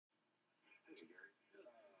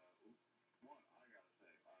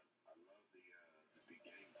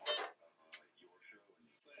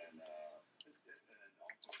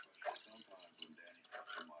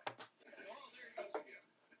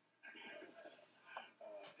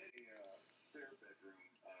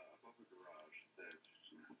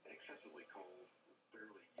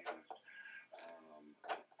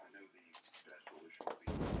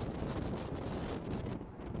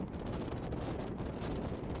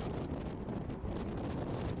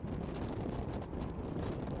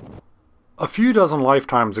A few dozen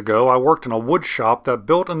lifetimes ago, I worked in a wood shop that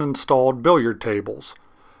built and installed billiard tables.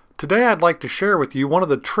 Today I'd like to share with you one of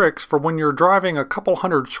the tricks for when you're driving a couple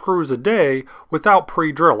hundred screws a day without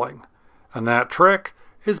pre-drilling. And that trick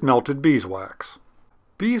is melted beeswax.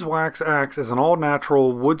 Beeswax acts as an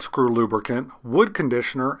all-natural wood screw lubricant, wood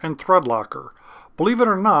conditioner, and thread locker. Believe it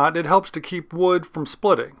or not, it helps to keep wood from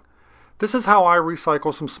splitting. This is how I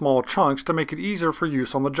recycle some small chunks to make it easier for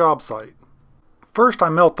use on the job site. First I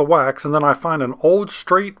melt the wax and then I find an old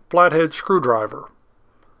straight flathead screwdriver.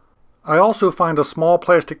 I also find a small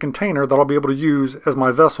plastic container that I'll be able to use as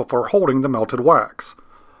my vessel for holding the melted wax.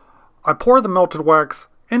 I pour the melted wax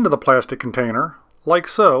into the plastic container, like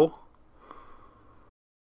so.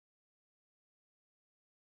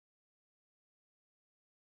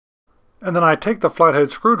 And then I take the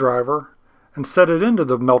flathead screwdriver and set it into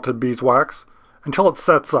the melted beeswax until it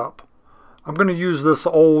sets up. I'm going to use this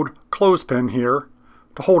old clothespin here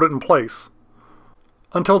to hold it in place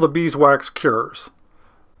until the beeswax cures.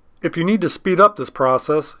 If you need to speed up this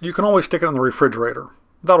process, you can always stick it in the refrigerator.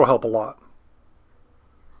 That'll help a lot.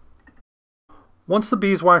 Once the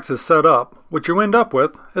beeswax is set up, what you end up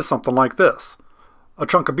with is something like this. A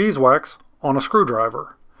chunk of beeswax on a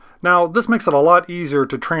screwdriver. Now, this makes it a lot easier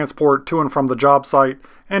to transport to and from the job site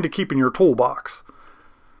and to keep in your toolbox.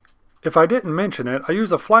 If I didn't mention it, I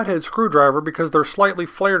use a flathead screwdriver because they're slightly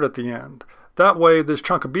flared at the end. That way this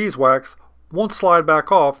chunk of beeswax won't slide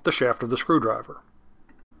back off the shaft of the screwdriver.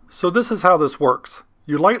 So this is how this works.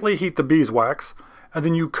 You lightly heat the beeswax and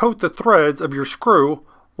then you coat the threads of your screw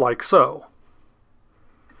like so.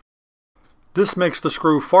 This makes the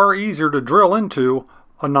screw far easier to drill into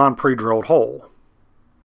a non-pre-drilled hole.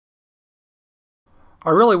 I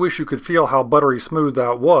really wish you could feel how buttery smooth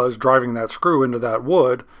that was driving that screw into that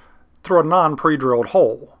wood through a non-pre-drilled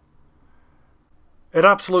hole. It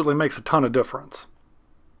absolutely makes a ton of difference.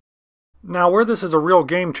 Now, where this is a real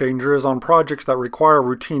game changer is on projects that require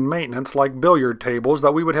routine maintenance like billiard tables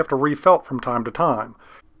that we would have to refelt from time to time.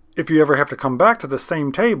 If you ever have to come back to the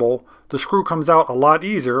same table, the screw comes out a lot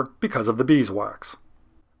easier because of the beeswax.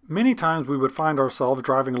 Many times we would find ourselves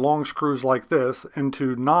driving long screws like this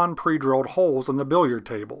into non-pre-drilled holes in the billiard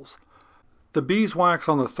tables. The beeswax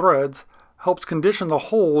on the threads helps condition the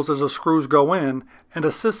holes as the screws go in and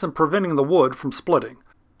assists in preventing the wood from splitting.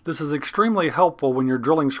 This is extremely helpful when you're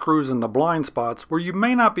drilling screws into blind spots where you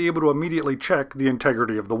may not be able to immediately check the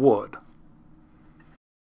integrity of the wood.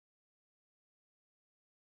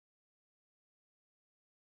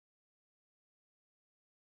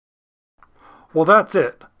 Well, that's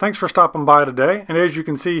it. Thanks for stopping by today, and as you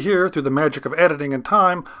can see here, through the magic of editing and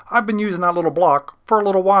time, I've been using that little block for a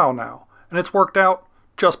little while now, and it's worked out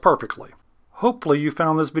just perfectly. Hopefully you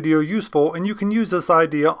found this video useful and you can use this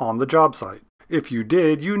idea on the job site. If you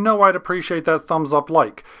did, you know I'd appreciate that thumbs up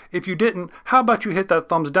like. If you didn't, how about you hit that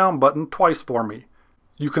thumbs down button twice for me?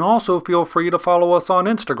 You can also feel free to follow us on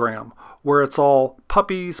Instagram, where it's all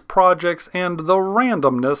puppies, projects, and the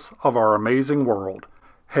randomness of our amazing world.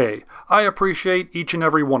 Hey, I appreciate each and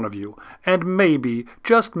every one of you, and maybe,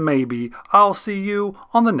 just maybe, I'll see you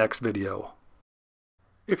on the next video.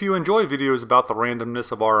 If you enjoy videos about the randomness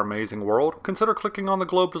of our amazing world, consider clicking on the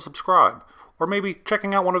globe to subscribe, or maybe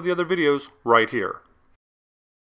checking out one of the other videos right here.